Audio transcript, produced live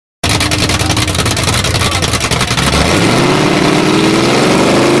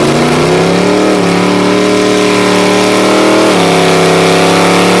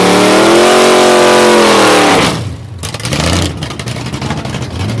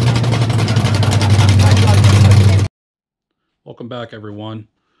Welcome back, everyone.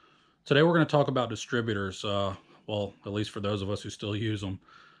 Today we're going to talk about distributors, well, at least for those of us who still use them.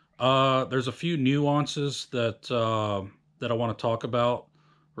 There's a few nuances that I want to talk about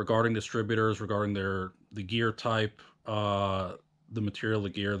regarding distributors, regarding the gear type, the material of the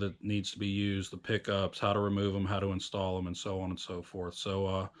gear that needs to be used, the pickups, how to remove them, how to install them, and so on and so forth.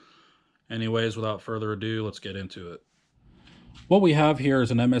 So anyways, without further ado, let's get into it. What we have here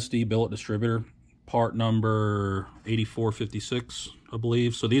is an Msd Billet Distributor, part number 8456, I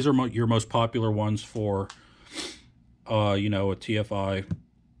believe. So these are your most popular ones for, a TFI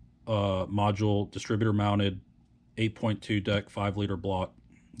module, distributor mounted, 8.2 deck, 5-liter block.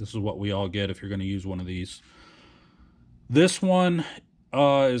 This is what we all get if you're going to use one of these. This one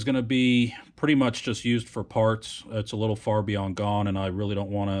is going to be pretty much just used for parts. It's a little far beyond gone, and I really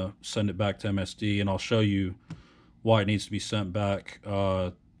don't want to send it back to MSD, and I'll show you why it needs to be sent back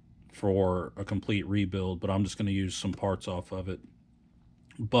for a complete rebuild, but I'm just going to use some parts off of it.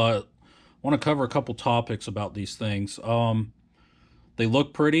 But I want to cover a couple topics about these things. They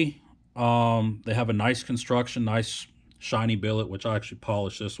look pretty. They have a nice construction, nice shiny billet, which I actually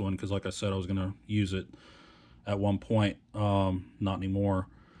polished this one because, like I said, I was going to use it at one point. Not anymore.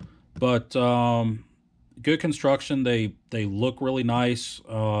 But good construction. They look really nice.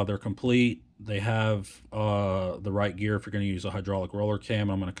 They're complete. They have the right gear if you're going to use a hydraulic roller cam.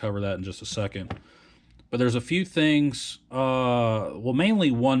 I'm going to cover that in just a second. But there's a few things, well,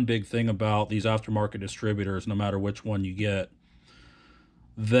 mainly one big thing about these aftermarket distributors, no matter which one you get,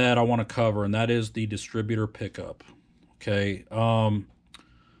 that I want to cover, and that is the distributor pickup. Okay,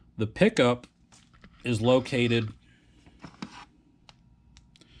 the pickup is located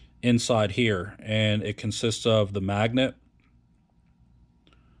inside here, and it consists of the magnet.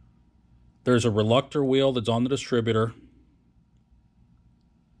 There's a reluctor wheel that's on the distributor,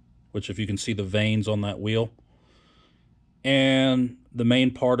 which if you can see the vanes on that wheel. And the main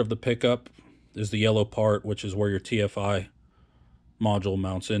part of the pickup is the yellow part, which is where your TFI module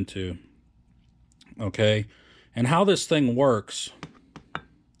mounts into. Okay, and how this thing works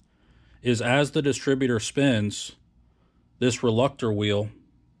is as the distributor spins, this reluctor wheel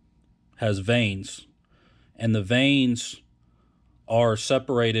has vanes, and the vanes are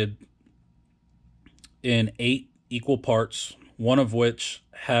separated in 8 equal parts, one of which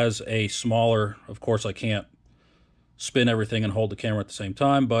has a smaller, of course I can't spin everything and hold the camera at the same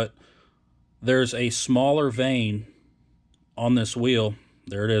time, but there's a smaller vane on this wheel.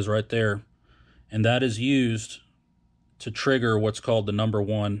 There it is right there. And that is used to trigger what's called the number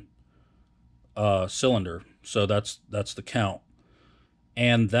 1 cylinder. So that's the count.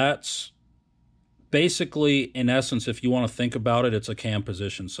 And that's basically, in essence, if you want to think about it, it's a cam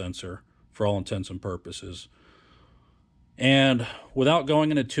position sensor for all intents and purposes. And without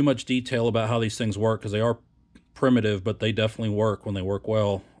going into too much detail about how these things work, because they are primitive, but they definitely work when they work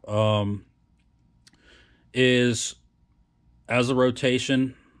well, is as the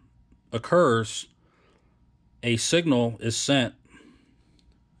rotation occurs, a signal is sent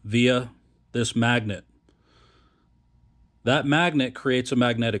via this magnet. That magnet creates a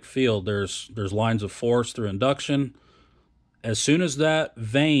magnetic field. There's lines of force through induction. As soon as that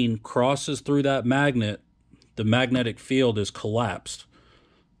vane crosses through that magnet, the magnetic field is collapsed.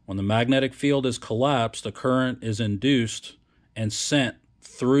 When the magnetic field is collapsed, a current is induced and sent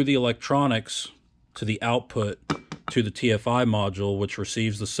through the electronics to the output to the TFI module, which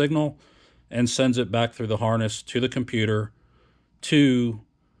receives the signal and sends it back through the harness to the computer to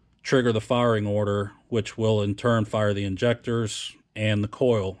trigger the firing order, which will in turn fire the injectors and the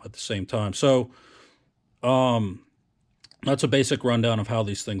coil at the same time. So that's a basic rundown of how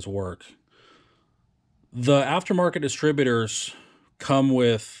these things work. The aftermarket distributors come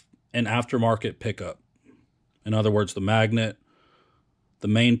with an aftermarket pickup. In other words, the magnet, the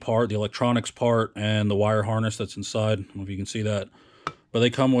main part, the electronics part, and the wire harness that's inside. I don't know if you can see that. But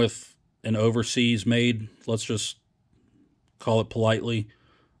they come with an overseas made, let's just call it politely,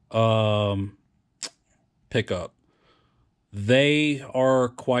 pickup. They are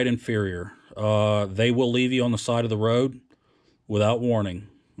quite inferior. They will leave you on the side of the road without warning,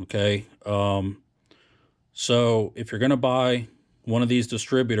 okay? So if you're going to buy one of these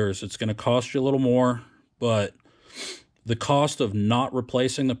distributors, it's going to cost you a little more, but the cost of not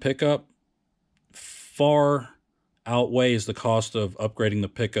replacing the pickup far outweighs the cost of upgrading the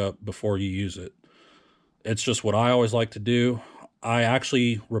pickup before you use it. It's just what I always like to do. I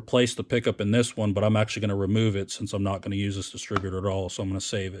actually replaced the pickup in this one, but I'm actually going to remove it since I'm not going to use this distributor at all, so I'm going to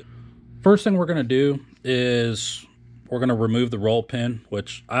save it. First thing we're going to do is we're going to remove the roll pin,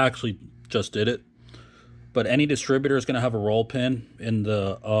 which I actually just did it. But any distributor is going to have a roll pin in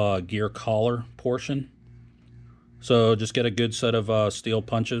the gear collar portion. So just get a good set of steel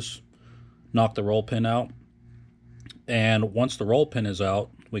punches, knock the roll pin out, and once the roll pin is out,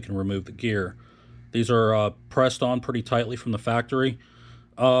 we can remove the gear. These are pressed on pretty tightly from the factory.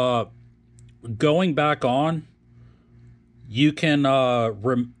 Going back on, you can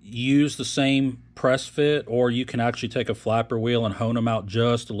use the same press fit, or you can actually take a flapper wheel and hone them out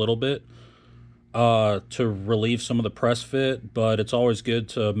just a little bit to relieve some of the press fit, but it's always good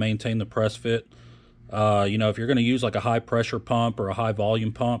to maintain the press fit. You know, if you're going to use like a high pressure pump or a high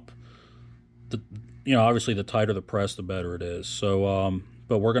volume pump, obviously the tighter the press, the better it is. So,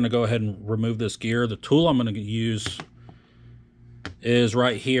 but we're going to go ahead and remove this gear. The tool I'm going to use is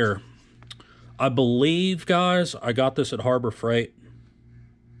right here. I believe, guys, I got this at Harbor Freight.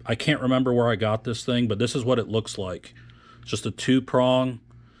 I can't remember where I got this thing, but this is what it looks like. It's just a 2-prong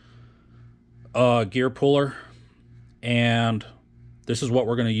gear puller, and this is what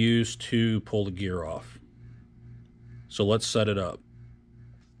we're going to use to pull the gear off. So let's set it up.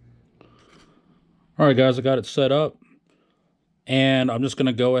 All right, guys, I got it set up, and I'm just going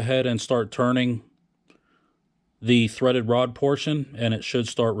to go ahead and start turning the threaded rod portion, and it should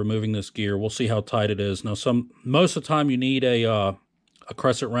start removing this gear. We'll see how tight it is. Now, most of the time you need a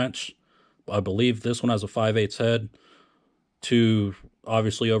crescent wrench. I believe this one has a 5/8 head to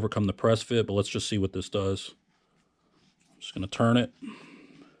obviously overcome the press fit, but let's just see what this does. I'm just going to turn it,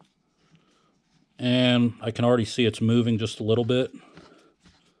 and I can already see it's moving just a little bit.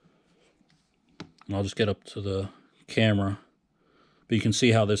 And I'll just get up to the camera, but you can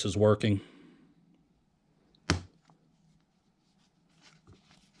see how this is working.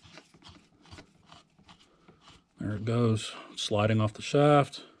 There it goes, sliding off the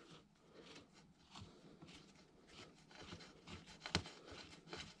shaft.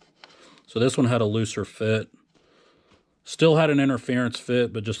 So this one had a looser fit. Still had an interference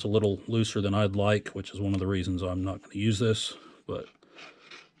fit, but just a little looser than I'd like, which is one of the reasons I'm not going to use this. But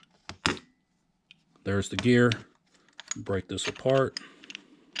there's the gear. Break this apart.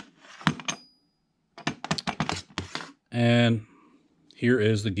 And here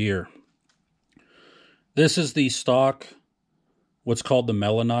is the gear. This is the stock, what's called the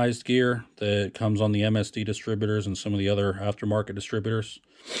melanized gear that comes on the Msd distributors and some of the other aftermarket distributors.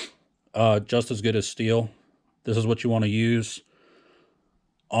 Just as good as steel. This is what you want to use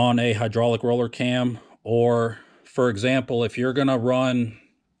on a hydraulic roller cam, or for example, if you're going to run,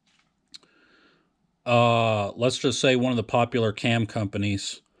 let's just say one of the popular cam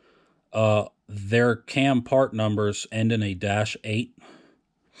companies, their cam part numbers end in a -8.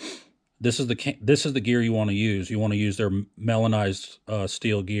 This is the gear you want to use. You want to use their melanized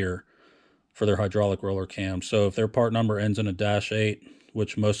steel gear for their hydraulic roller cam. So if their part number ends in a -8,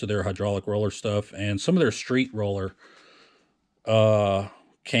 which most of their hydraulic roller stuff and some of their street roller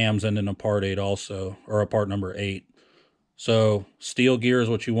cams end in a part 8 also, or a part number 8. So steel gear is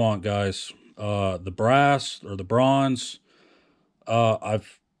what you want, guys. The brass or the bronze,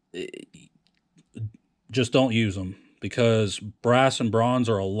 just don't use them, because brass and bronze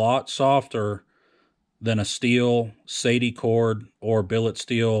are a lot softer than a steel Sadie cord or billet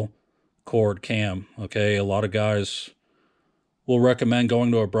steel cord cam. Okay, a lot of guys will recommend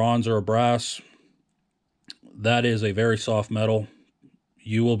going to a bronze or a brass. That is a very soft metal.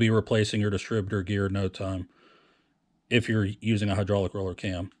 You will be replacing your distributor gear in no time if you're using a hydraulic roller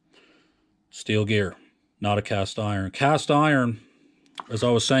cam. Steel gear, not a cast iron. Cast iron, as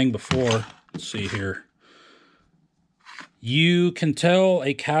I was saying before, let's see here. You can tell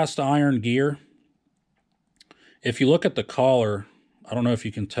a cast iron gear if you look at the collar. I don't know if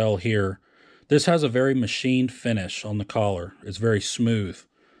you can tell here. This has a very machined finish on the collar. It's very smooth.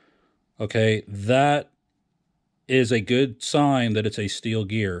 Okay, that is a good sign that it's a steel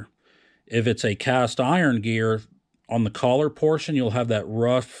gear. If it's a cast iron gear, on the collar portion, you'll have that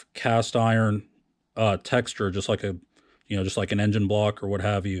rough cast iron texture, just like an engine block or what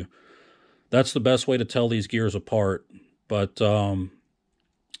have you. That's the best way to tell these gears apart. But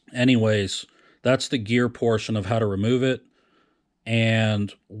anyways, that's the gear portion of how to remove it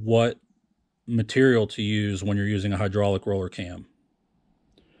and what material to use when you're using a hydraulic roller cam.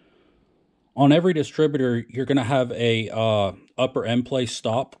 On every distributor, you're going to have a upper end plate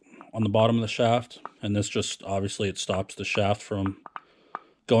stop on the bottom of the shaft, and this just, obviously, it stops the shaft from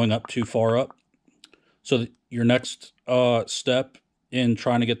going up too far up. So your next step in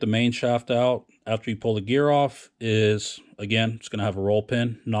trying to get the main shaft out after you pull the gear off is, again, it's going to have a roll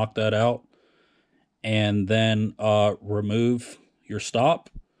pin. Knock that out, and then remove your stop,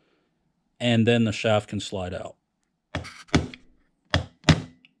 and then the shaft can slide out.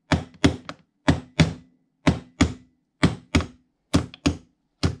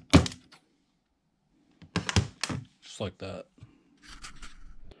 just like that.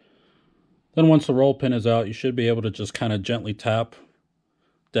 Then once the roll pin is out, you should be able to just kind of gently tap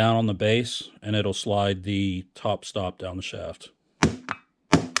down on the base, and it'll slide the top stop down the shaft.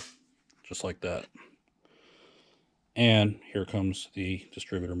 Just like that. And here comes the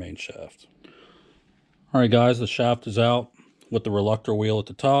distributor main shaft. Alright guys, the shaft is out with the reluctor wheel at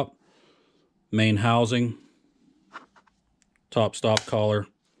the top, main housing, top stop collar.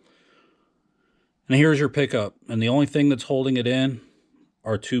 And here's your pickup. And the only thing that's holding it in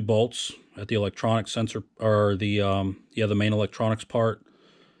are 2 bolts at the electronic sensor, or the main electronics part.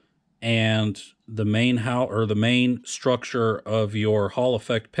 And the main structure of your Hall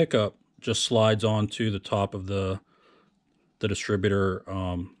effect pickup just slides onto the top of the distributor,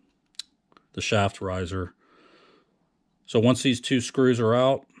 the shaft riser. So once these 2 screws are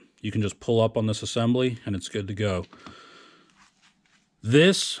out, you can just pull up on this assembly and it's good to go.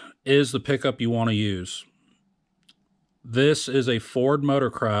 This is the pickup you want to use. This is a Ford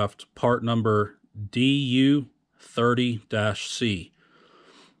Motorcraft part number DU30-C.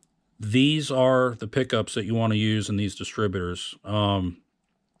 These are the pickups that you want to use in these distributors.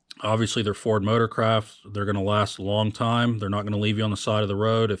 Obviously, they're Ford Motorcraft. They're going to last a long time. They're not going to leave you on the side of the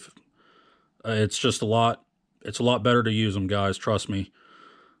road. If it's just a lot better to use them, guys. Trust me.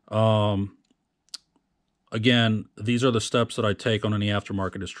 Again, these are the steps that I take on any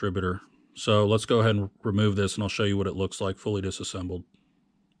aftermarket distributor. So let's go ahead and remove this, and I'll show you what it looks like fully disassembled.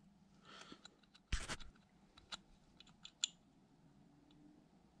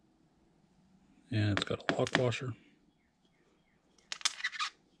 And it's got a lock washer.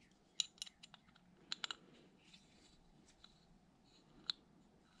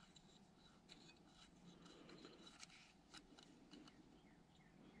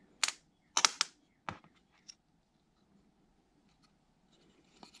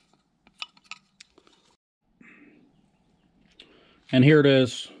 And here it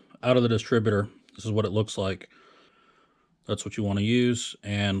is out of the distributor. This is what it looks like. That's what you want to use.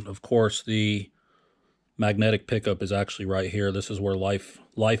 And of course, the magnetic pickup is actually right here. This is where life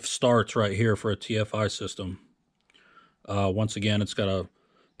starts, right here for a TFI system. Once again, it's got a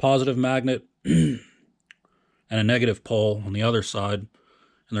positive magnet and a negative pole on the other side.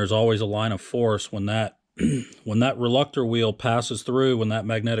 And there's always a line of force when that reluctor wheel passes through. When that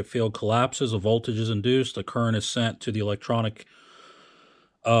magnetic field collapses, a voltage is induced, a current is sent to the electronic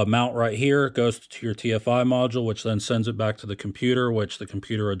mount right here. It goes to your TFI module, which then sends it back to the computer, which the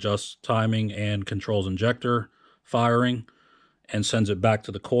computer adjusts timing and controls injector firing, and sends it back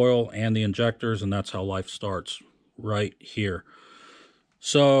to the coil and the injectors, and that's how life starts right here.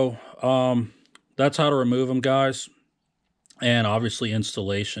 So that's how to remove them, guys. And obviously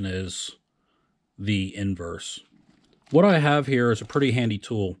installation is the inverse. What I have here is a pretty handy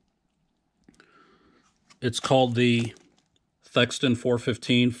tool. It's called the Fexton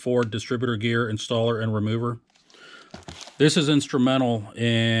 415 Ford Distributor Gear Installer and Remover. This is instrumental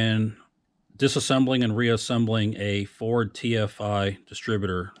in disassembling and reassembling a Ford TFI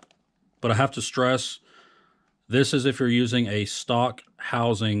distributor. But I have to stress, this is if you're using a stock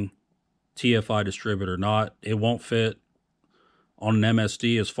housing TFI distributor. It won't fit on an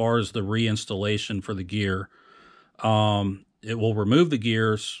MSD as far as the reinstallation for the gear. It will remove the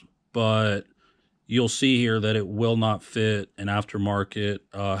gears, but you'll see here that it will not fit an aftermarket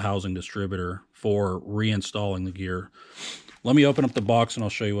housing distributor for reinstalling the gear. Let me open up the box and I'll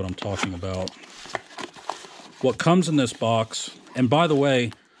show you what I'm talking about. What comes in this box, and by the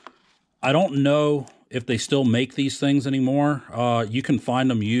way, I don't know if they still make these things anymore. You can find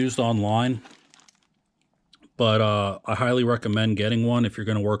them used online, but I highly recommend getting one if you're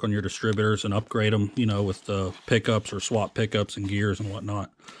going to work on your distributors and upgrade them, with the pickups or swap pickups and gears and whatnot.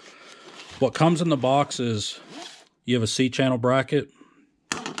 What comes in the box is you have a C-channel bracket.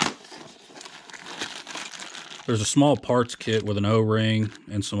 There's a small parts kit with an O-ring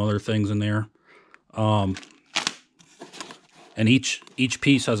and some other things in there. And each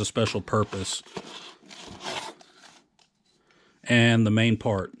piece has a special purpose. And the main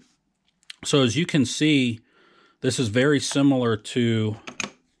part. So as you can see, this is very similar to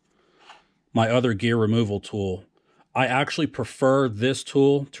my other gear removal tool. I actually prefer this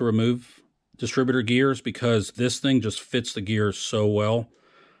tool to remove distributor gears because this thing just fits the gears so well.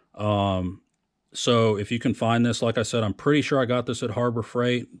 So if you can find this, like I said, I'm pretty sure I got this at Harbor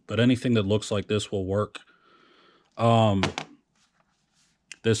Freight, but anything that looks like this will work.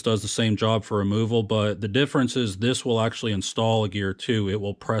 This does the same job for removal, but the difference is this will actually install a gear too. It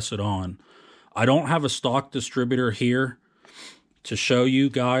will press it on. I don't have a stock distributor here to show you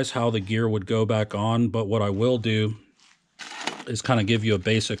guys how the gear would go back on, but what I will do is kind of give you a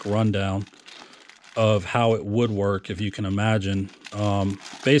basic rundown. of how it would work, if you can imagine.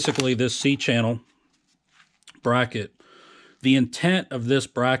 Basically, this C-channel bracket, the intent of this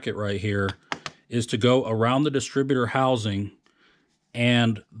bracket right here is to go around the distributor housing,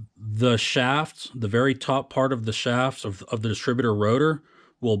 and the shaft, the very top part of the shafts of the distributor rotor,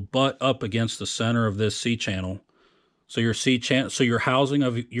 will butt up against the center of this C-channel. So your housing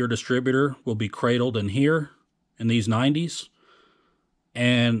of your distributor will be cradled in here, in these 90s,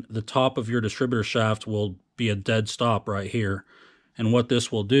 and the top of your distributor shaft will be a dead stop right here. And what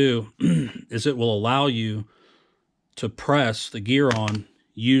this will do is it will allow you to press the gear on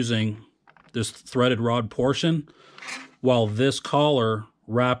using this threaded rod portion, while this collar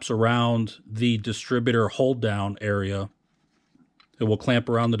wraps around the distributor hold down area. It will clamp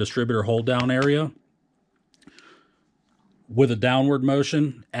around the distributor hold down area with a downward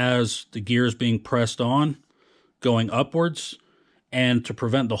motion as the gear is being pressed on, going upwards. And to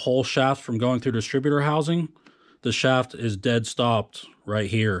prevent the whole shaft from going through distributor housing, the shaft is dead stopped right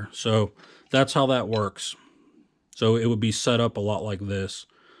here. So that's how that works. So it would be set up a lot like this.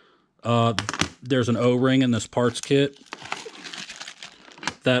 There's an O-ring in this parts kit.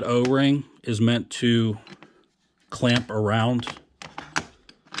 That O-ring is meant to clamp around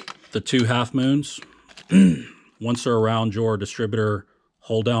the 2 half moons once they're around your distributor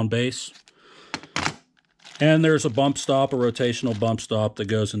hold down base. And there's a bump stop, a rotational bump stop that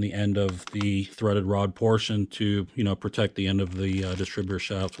goes in the end of the threaded rod portion to, protect the end of the distributor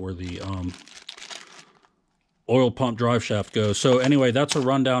shaft where the oil pump drive shaft goes. So anyway, that's a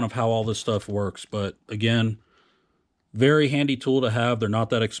rundown of how all this stuff works. But again, very handy tool to have. They're not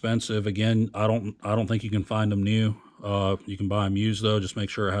that expensive. Again, I don't think you can find them new. You can buy them used though. Just make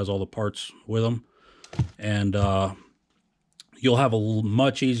sure it has all the parts with them, and you'll have a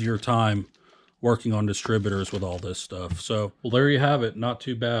much easier time working on distributors with all this stuff. So, well, there you have it. Not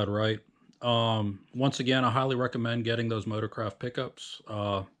too bad, right? Once again, I highly recommend getting those Motorcraft pickups.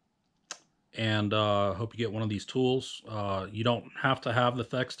 And hope you get one of these tools. You don't have to have the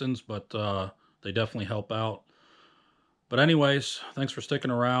Fextons, but they definitely help out. But anyways, thanks for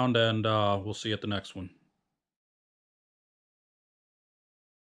sticking around, and we'll see you at the next one.